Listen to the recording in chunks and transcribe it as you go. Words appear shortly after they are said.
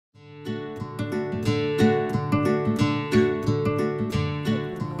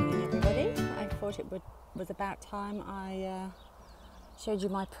it was about time I showed you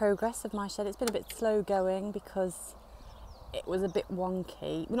my progress of my shed. It's been a bit slow going because it was a bit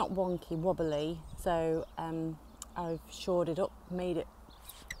wonky, well, not wonky, wobbly. So I've shored it up, made it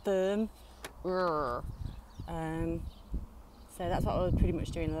firm. So that's what I was pretty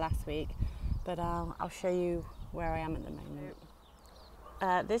much doing last week. But I'll show you where I am at the moment.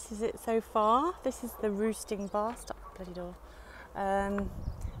 This is it so far. This is the roosting bar. Stop the bloody door.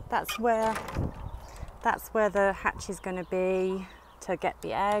 That's where the hatch is going to be to get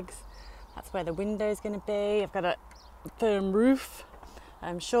the eggs. That's where the window is going to be. I've got a firm roof.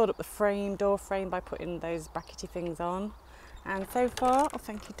 Shored up the door frame by putting those brackety things on. And so far, oh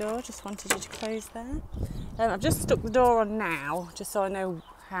thank you door, just wanted you to close there. I've just stuck the door on now, just so I know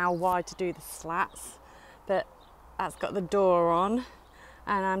how wide to do the slats. But that's got the door on,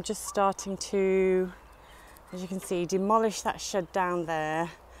 and I'm just starting to, as you can see, demolish that shed down there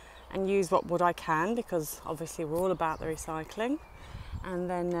and use what wood I can, because obviously we're all about the recycling, and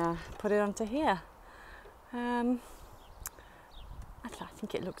then put it onto here. I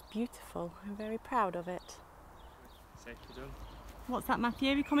think it looks beautiful. I'm very proud of it. Safety done. What's that,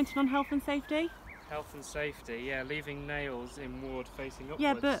 Matthew? You commented on health and safety? Health and safety, yeah, leaving nails in wood facing upwards.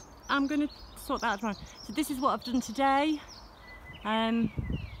 Yeah, but I'm going to sort that out tomorrow. So this is what I've done today.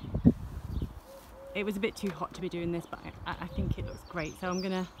 It was a bit too hot to be doing this, but I think it looks great. So I'm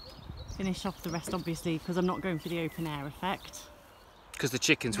going to finish off the rest, obviously, because I'm not going for the open air effect. Because the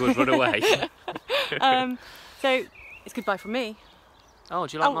chickens would run away. So it's goodbye from me. Oh,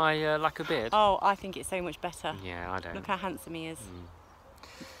 do you like my lack of beard? Oh, I think it's so much better. Yeah, I don't. Look how handsome he is.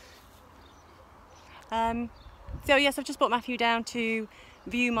 So yes, I've just brought Matthew down to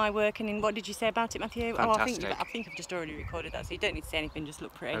view my work, and what did you say about it, Matthew? Fantastic. Oh, I think I've just already recorded that, so you don't need to say anything, just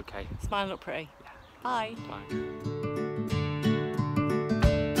look pretty. Okay. Smile and look pretty. Yeah. Bye. Bye.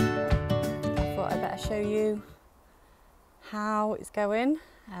 I thought I'd better show you how it's going.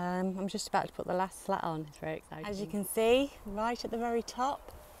 I'm just about to put the last slat on. It's very exciting. As you can see, right at the very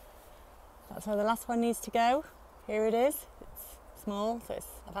top, that's where the last one needs to go. Here it is. It's small, so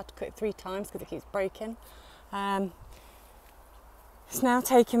I've had to cut it 3 times because it keeps breaking. It's now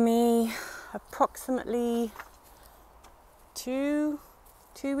taken me approximately two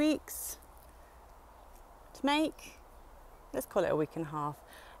weeks to make. Let's call it a week and a half.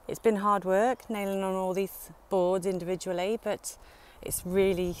 It's been hard work nailing on all these boards individually, but it's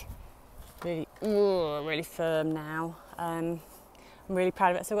really firm now. I'm really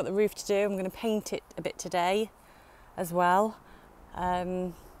proud of it. So I've got the roof to do. I'm going to paint it a bit today as well.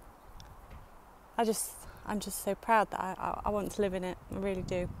 I'm just so proud that I want to live in it. I really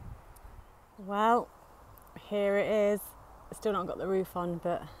do. Well, here it is. I've still not got the roof on,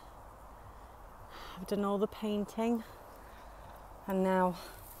 but I've done all the painting, and now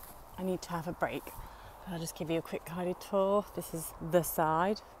I need to have a break. I'll just give you a quick guided tour. This is the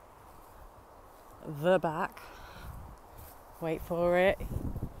side, the back, wait for it,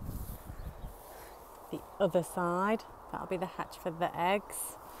 the other side, that'll be the hatch for the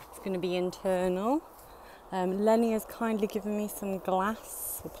eggs. It's going to be internal. Lenny has kindly given me some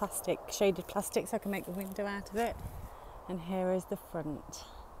glass, with plastic, shaded plastic, so I can make the window out of it. And here is the front.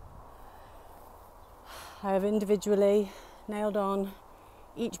 I have individually nailed on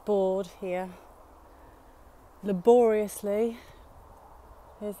each board here laboriously.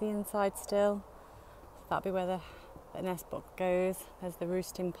 Here's the inside still. That'll be where the nest box goes. There's the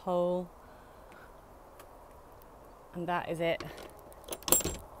roosting pole. And that is it.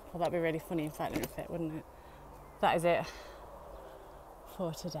 Well, that'd be really funny if that didn't fit, wouldn't it? That is it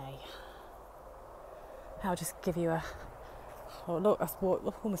for today. I'll just give you a... Oh, look,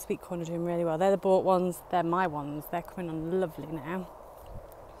 look, all my sweet corn are doing really well. They're the bought ones, they're my ones. They're coming on lovely now.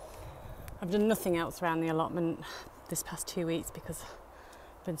 I've done nothing else around the allotment this past 2 weeks because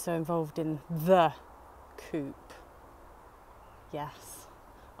I've been so involved in the coop. Yes.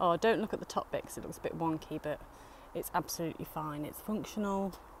 Oh, don't look at the top bit because it looks a bit wonky, but it's absolutely fine. It's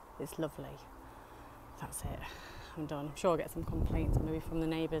functional, it's lovely. That's it. I'm done. I'm sure I'll get some complaints maybe from the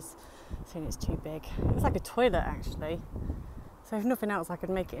neighbours saying it's too big. It's like a toilet actually. So if nothing else, I could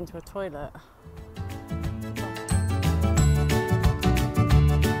make it into a toilet.